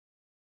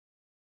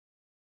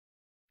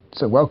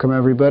So welcome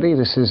everybody,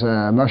 this is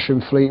a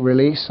MushroomFleet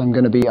release. I'm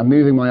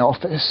moving my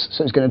office,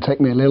 so it's going to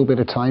take me a little bit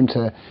of time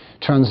to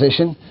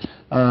transition.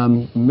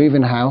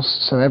 Moving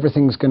house, so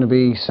everything's going to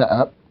be set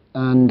up,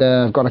 and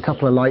I've got a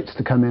couple of lights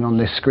to come in on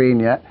this screen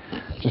yet.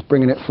 Just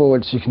bringing it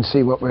forward so you can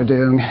see what we're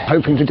doing.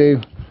 Hoping to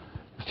do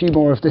a few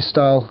more of this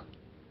style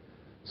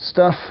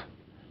stuff,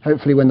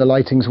 hopefully when the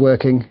lighting's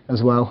working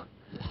as well.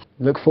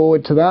 Look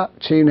forward to that,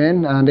 tune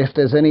in, and if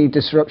there's any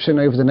disruption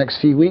over the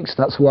next few weeks,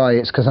 that's why.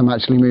 It's because I'm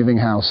actually moving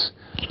house.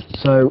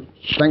 So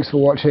thanks for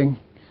watching,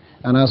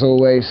 and as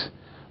always,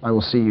 I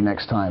will see you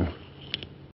next time.